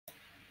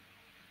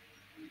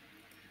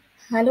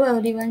Hello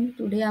everyone.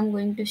 Today I'm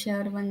going to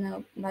share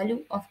one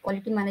value of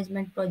quality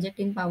management project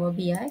in Power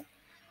BI.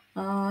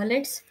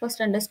 Let's first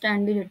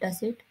understand the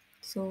dataset.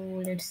 So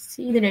let's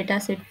see the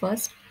dataset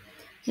first.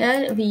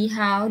 Here we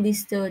have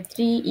this 3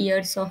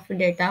 years of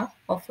data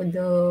of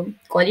the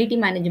quality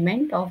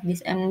management of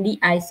this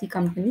MDIC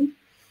company.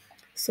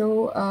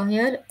 So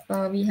here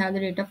we have the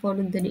data for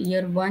the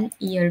year 1,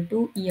 year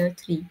 2, year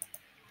 3.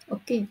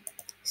 Okay.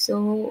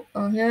 So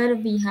here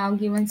we have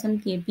given some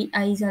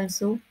KPIs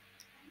also,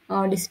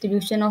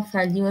 distribution of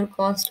failure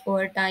cost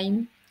over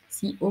time,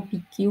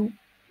 COPQ,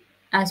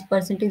 as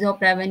percentage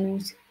of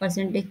revenues,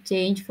 percentage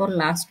change for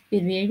last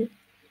period,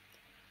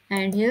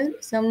 and here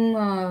some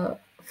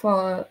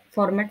for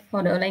format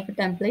for like a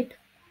template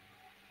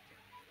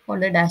for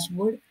the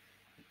dashboard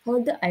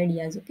for the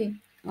ideas. Okay,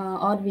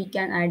 or we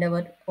can add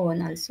our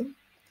own also.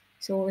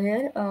 So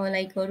here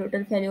like a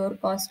total failure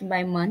cost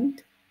by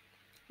month,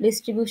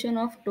 distribution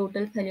of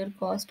total failure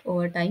cost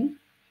over time,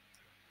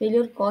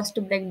 failure cost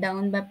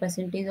breakdown by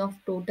percentage of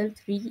total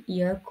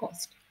 3-year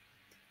cost.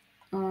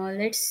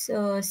 Let's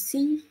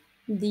see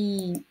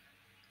the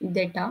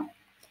data.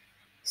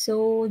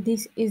 So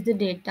this is the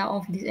data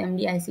of this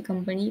MDIC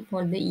company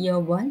for the year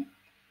one.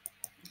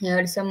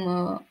 Here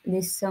some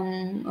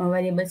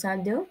variables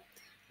are there,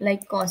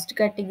 like cost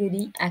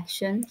category,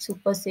 action,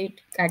 superset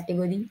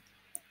category,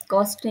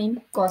 cost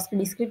name, cost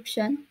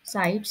description,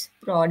 sites,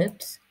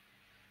 products,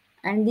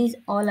 and these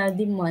all are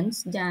the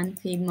months Jan,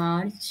 Feb,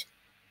 March,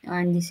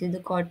 and this is the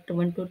quarter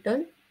one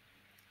total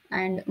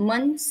and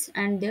months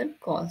and their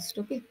cost.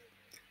 Okay,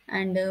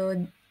 and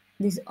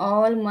these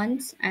all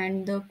months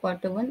and the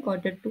quarter one,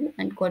 quarter two,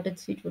 and quarter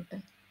three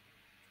total,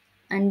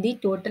 and the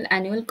total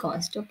annual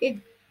cost. Okay,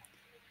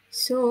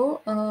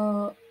 so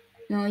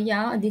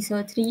yeah, these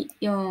are three.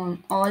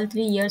 All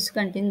 3 years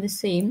contain the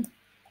same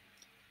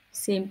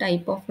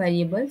type of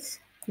variables.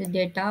 The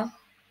data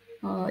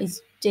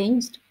is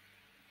changed.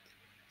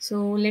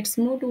 So let's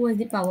move towards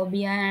the Power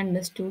BI and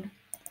understood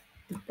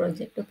the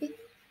project. Okay,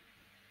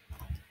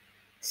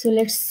 so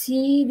let's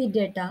see the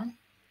data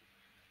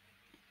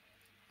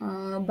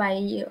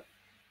by.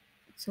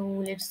 So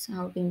let's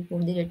how to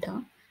import the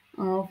data.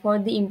 For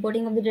the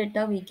importing of the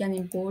data, we can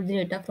import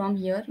the data from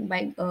here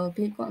by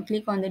click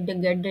on the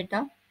get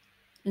data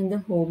in the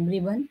home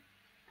ribbon,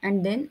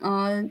 and then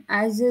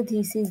as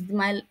this is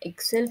my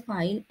Excel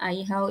file,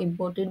 I have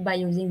imported by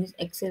using this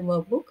Excel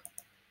workbook.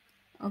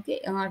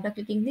 Okay, after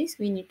clicking this,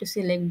 we need to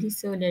select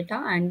this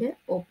data and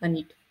open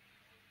it,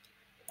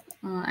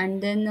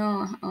 and then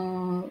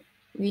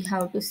we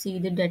have to see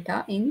the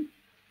data in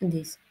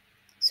this.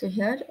 So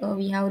here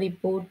we have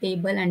report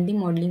table and the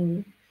modeling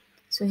view.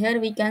 So here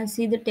we can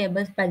see the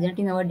tables present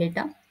in our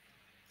data.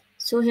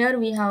 So here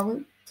we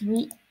have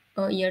 3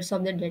 years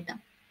of the data.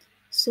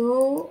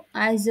 So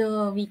as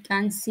we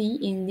can see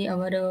in the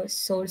our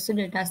source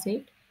data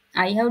set,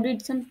 I have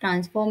did some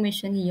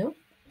transformation here.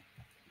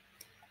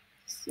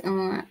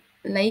 Uh,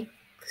 like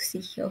see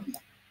here,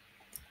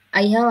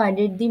 I have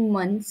added the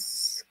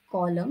months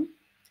column,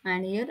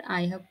 and here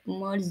I have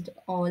merged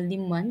all the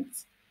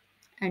months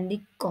and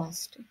the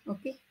cost.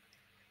 Okay,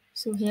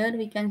 so here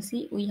we can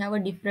see we have a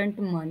different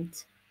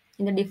months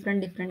in the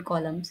different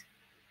columns.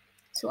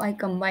 So I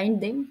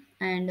combined them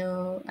and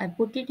I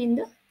put it in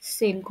the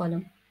same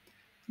column.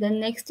 The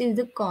next is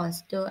the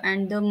cost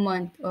and the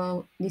month.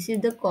 This is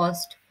the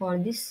cost for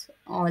this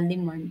all the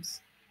months.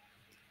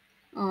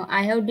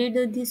 I have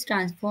did this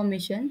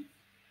transformation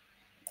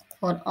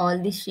for all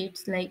the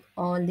sheets, like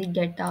all the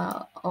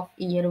data of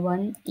year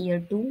 1, year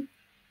 2.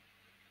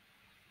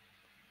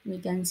 We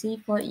can see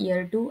for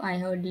year 2 I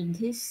have did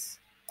this.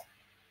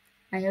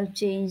 I have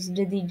changed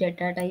the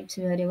data types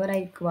wherever I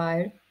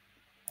required.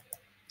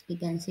 You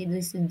can see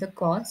this is the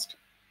cost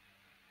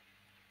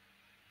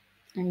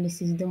and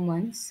this is the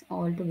months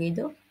all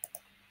together.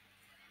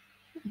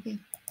 Okay,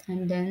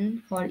 and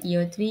then for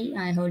year 3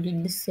 I have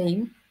did the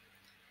same.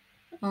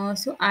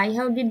 So I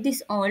have did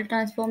this all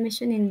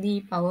transformation in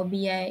the Power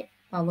BI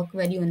Power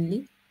Query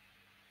only.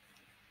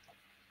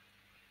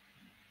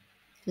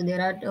 So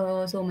there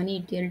are so many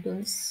ETL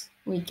tools.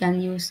 We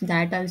can use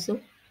that also,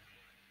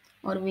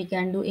 or we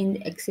can do in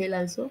Excel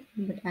also.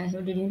 But I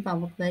have did in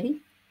Power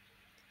Query.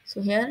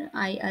 So here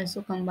I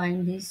also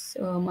combine this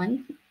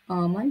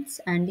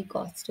months and the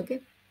cost. Okay.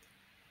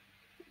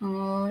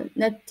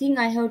 The thing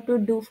I have to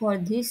do for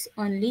this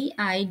only,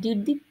 I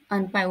did the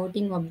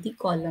unpivoting of the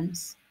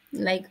columns.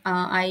 Like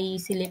I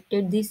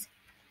selected this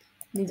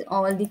these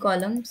all the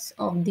columns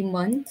of the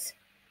months,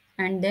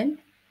 and then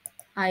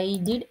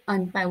I did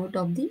unpivot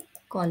of the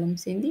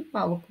columns in the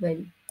Power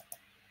Query.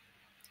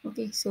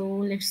 Okay, so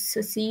let's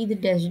see the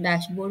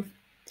dashboard.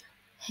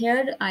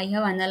 Here I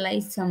have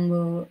analyzed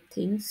some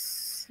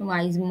things,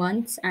 wise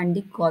months and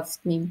the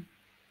cost name.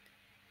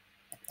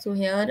 So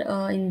here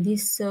in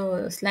this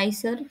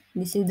slicer,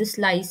 this is the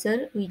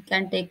slicer we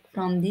can take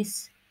from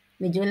this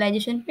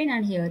visualization pane,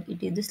 and here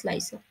it is the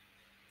slicer.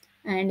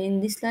 And in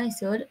this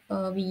slicer,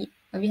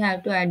 we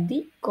have to add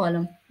the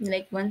column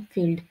like one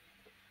field.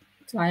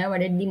 So I have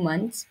added the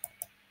months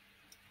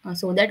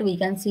so that we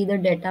can see the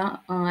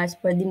data as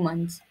per the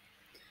months.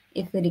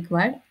 if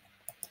required.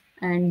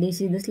 And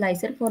this is the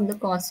slicer for the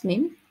cost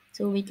name.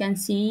 So we can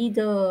see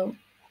the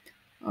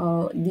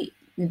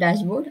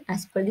dashboard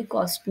as per the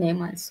cost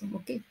name also.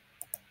 Okay.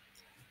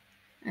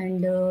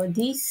 And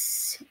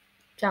this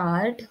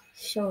chart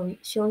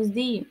shows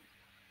the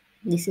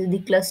this is the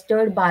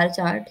clustered bar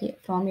chart.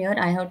 From here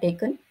I have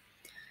taken,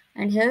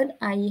 and here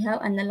I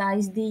have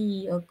analyzed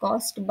the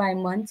cost by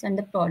months and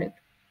the product.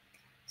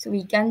 So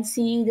we can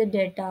see the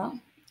data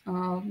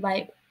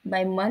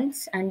by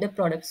months and the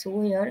product.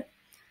 So here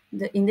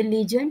the in the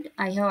legend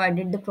I have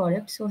added the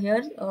product. So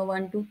here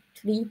one, two,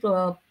 three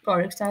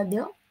products are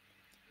there,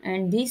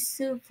 and this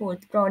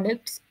fourth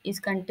products is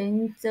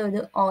contains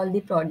the all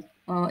the product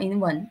in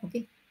one.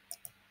 Okay,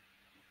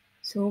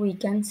 so we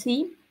can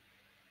see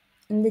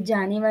in the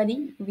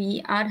January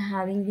we are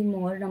having the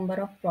more number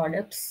of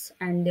products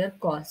and their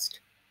cost,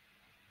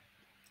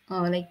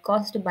 like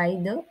cost by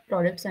the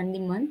products and the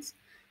months.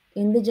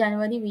 In the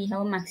January we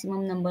have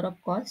maximum number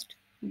of cost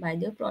by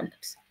the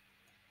products.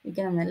 We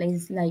can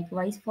analyze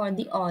likewise for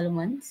the all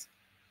months.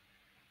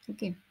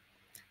 Okay.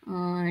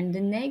 And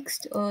the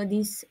next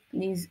these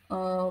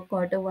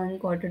quarter one,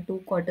 quarter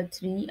two, quarter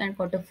three, and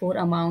quarter four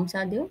amounts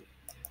are there.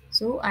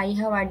 So I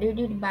have added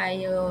it by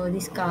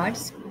these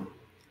cards.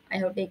 I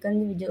have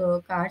taken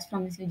the cards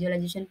from this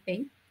visualization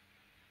page,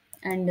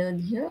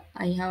 and here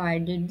I have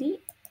added the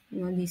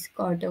this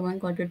quarter one,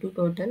 quarter two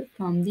total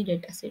from the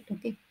data set.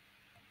 Okay.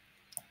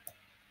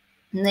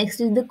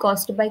 Next is the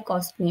cost by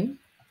cost name.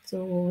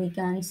 So we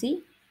can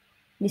see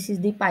this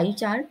is the pie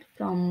chart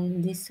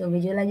from this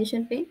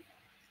visualization page,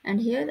 and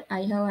here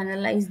I have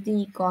analyzed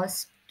the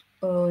cost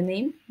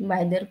name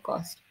by their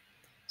cost.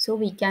 So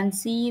we can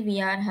see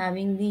we are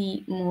having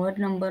the more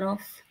number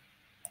of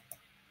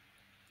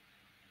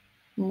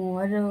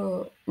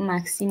more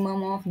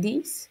maximum of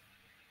these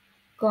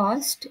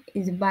cost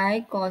is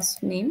by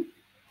cost name,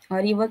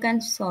 or even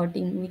can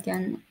sorting. We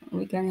can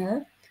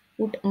here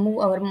move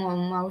our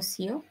mouse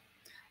here,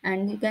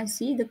 and you can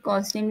see the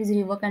cost name is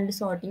rework and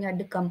sorting at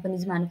the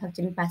company's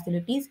manufacturing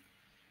facilities.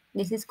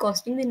 This is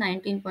costing the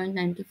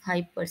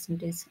 19.95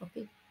 percentage.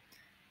 Okay.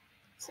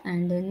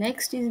 And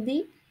next is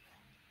the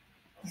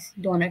this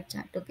donut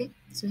chart. Okay,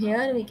 so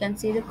here we can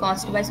see the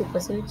cost by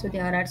superset. So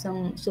there are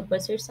some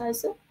supersets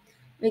also.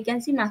 We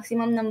can see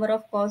maximum number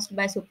of cost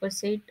by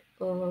superset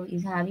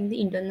is having the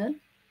internal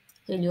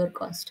failure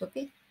cost.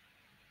 Okay,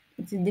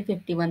 this is the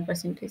 51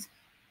 percentage.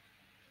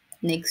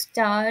 Next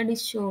chart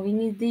is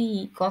showing is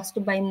the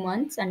cost by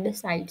months and the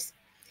sites.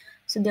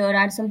 So there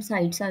are some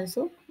sites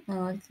also.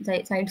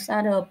 Sites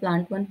are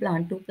plant 1,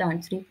 plant 2,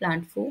 plant 3,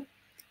 plant 4,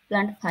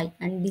 plant 5,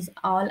 and these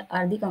all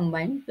are the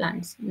combined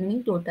plants,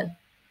 meaning total.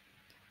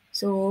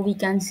 So we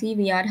can see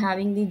we are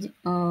having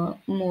the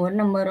more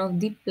number of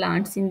the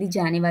plants in the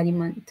January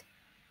month.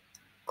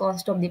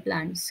 Cost of the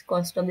plants,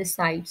 cost of the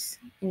sites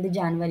in the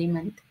January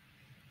month,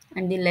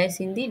 and the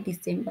less in the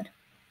December.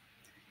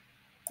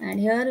 And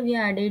here we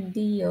added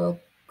the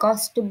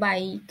cost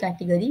by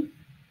category.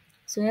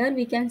 So here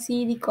we can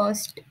see the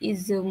cost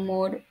is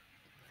more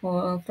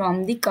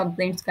from the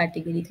complaints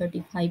category,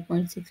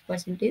 35.6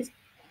 percentage.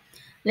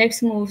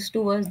 Let's move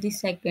towards the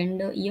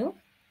second year.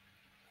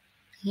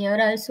 Here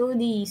also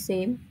the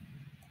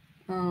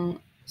uh,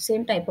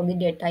 same type of the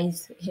data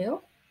is here,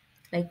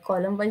 like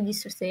column wise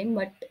is the same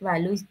but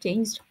value is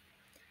changed.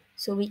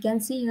 So we can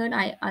see here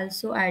I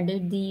also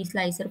added the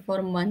slicer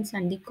for months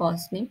and the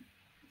cost name,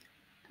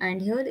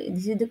 and here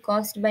this is the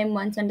cost by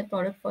months and the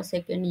product for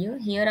second year.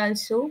 Here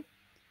also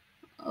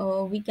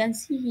we can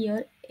see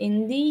here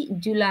in the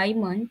July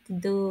month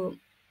the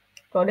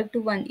product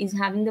one is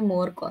having the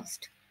more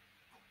cost,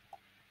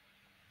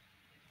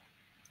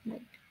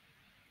 right?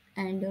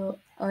 And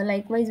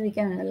likewise we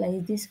can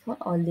analyze this for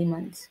all the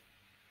months.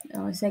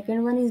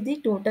 Second one is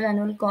the total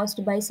annual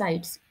cost by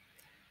sites.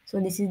 So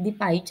this is the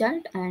pie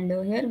chart, and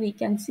here we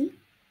can see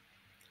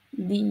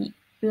the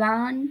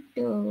plant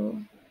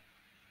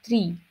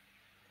 3.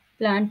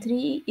 Plant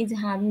 3 is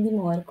having the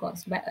more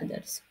cost by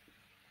others.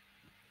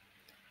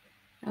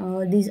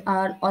 These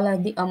are all are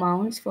the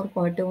amounts for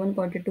quarter 1,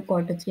 quarter 2,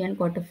 quarter 3, and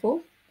quarter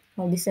 4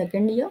 for the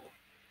second year.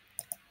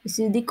 This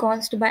is the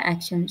cost by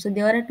action. So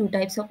there are two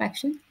types of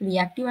action: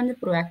 reactive and the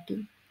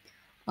proactive.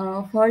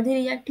 For the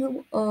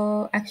reactive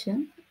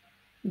action,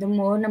 the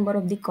more number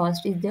of the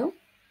cost is there,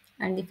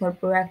 and for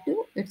proactive,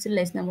 it's a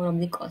less number of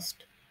the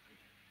cost.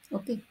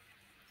 Okay.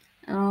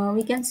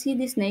 We can see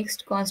this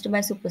next cost by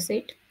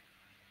superset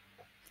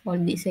for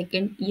the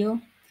second year.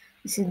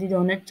 This is the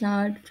donut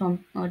chart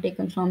from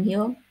taken from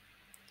here.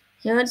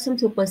 Here some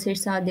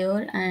supersets are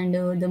there, and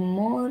the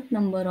more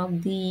number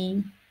of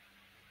the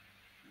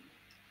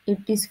it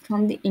is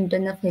from the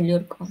internal failure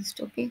cost.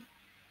 Okay,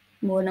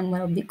 more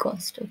number of the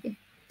cost. Okay.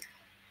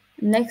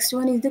 Next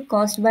one is the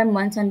cost by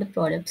months and the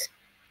products.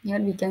 Here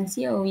we can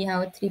see we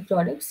have three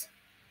products,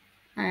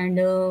 and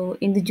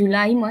in the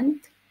July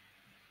month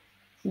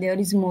there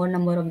is more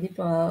number of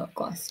the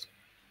cost.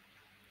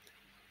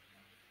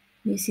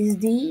 This is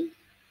the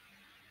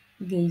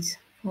gauge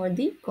for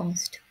the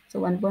cost. So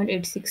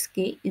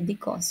 1.86k is the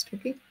cost.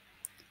 Okay.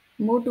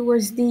 Move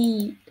towards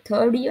the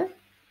third year.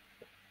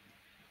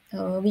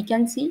 We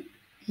can see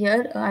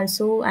here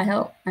also I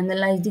have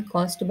analyzed the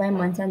cost by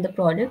months and the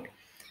product,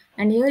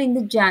 and here in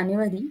the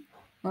January,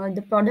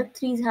 the product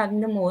 3 is having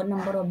the more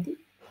number of the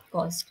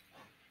cost.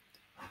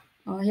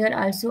 Here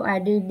also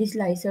added the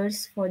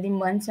slicers for the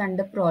months and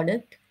the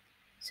product,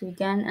 so we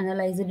can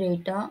analyze the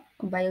data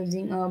by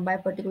using by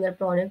particular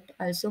product,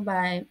 also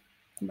by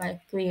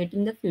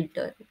creating the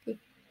filter. Okay,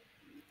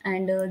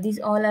 and these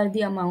all are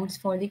the amounts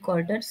for the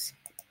quarters.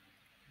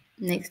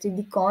 Next is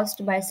the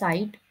cost by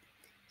site.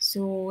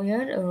 So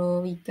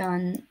here we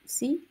can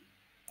see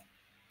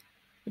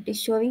it is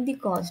showing the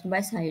cost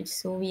by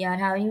sites. So we are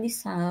having the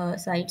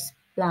sites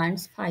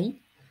plants 5,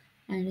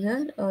 and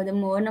here the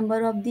more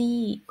number of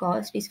the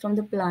cost is from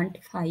the plant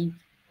 5.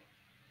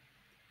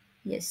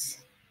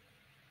 Yes.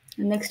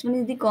 Next one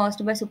is the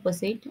cost by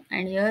superset,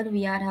 and here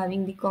we are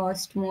having the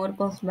cost more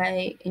cost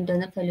by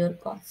internal failure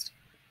cost.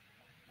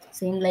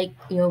 Same like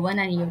year 1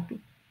 and year 2.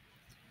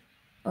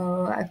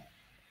 Uh,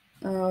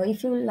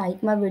 if you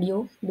like my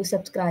video, do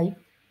subscribe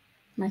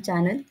my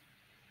channel.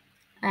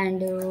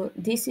 And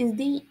this is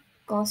the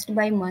cost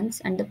by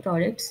months and the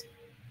products.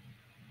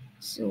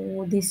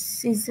 So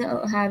this is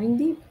having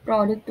the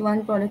product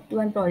 1, product 2,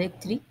 and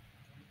product 3,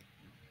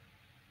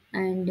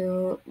 and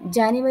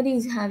January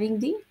is having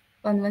the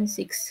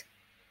 116.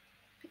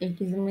 It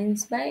is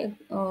means by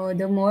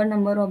the more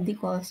number of the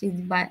cost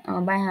is by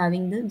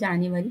having the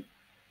January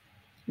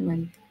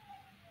month.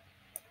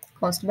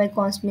 Cost by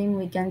cost mean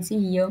we can see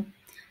here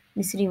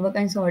this rework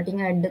and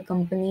sorting at the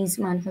company's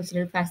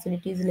manufacturing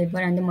facilities, labor,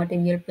 and the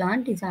material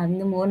plant is having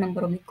the more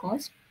number of the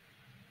cost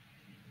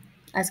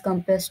as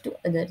compared to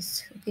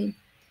others. Okay.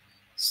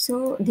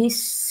 So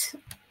this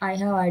I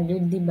have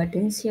added the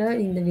buttons here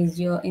in the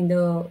visual in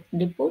the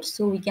report.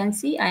 So we can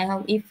see I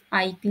have, if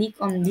I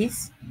click on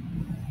this,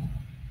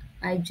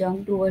 I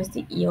jump towards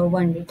the year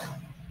one data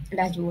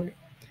dashboard.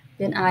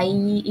 Then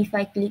if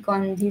I click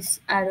on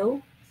this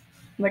arrow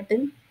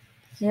button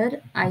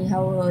here, I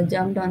have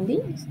jumped on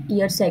the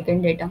year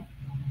second data.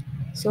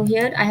 So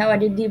here I have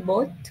added the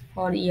both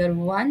for year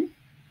one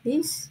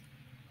this,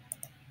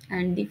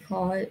 and the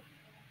for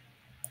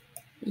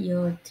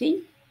year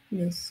three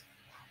this.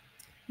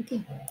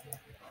 Okay.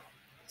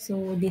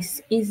 So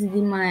this is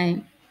the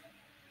my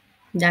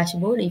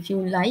dashboard. If you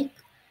like,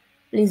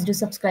 please do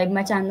subscribe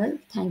my channel.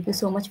 Thank you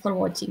so much for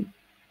watching.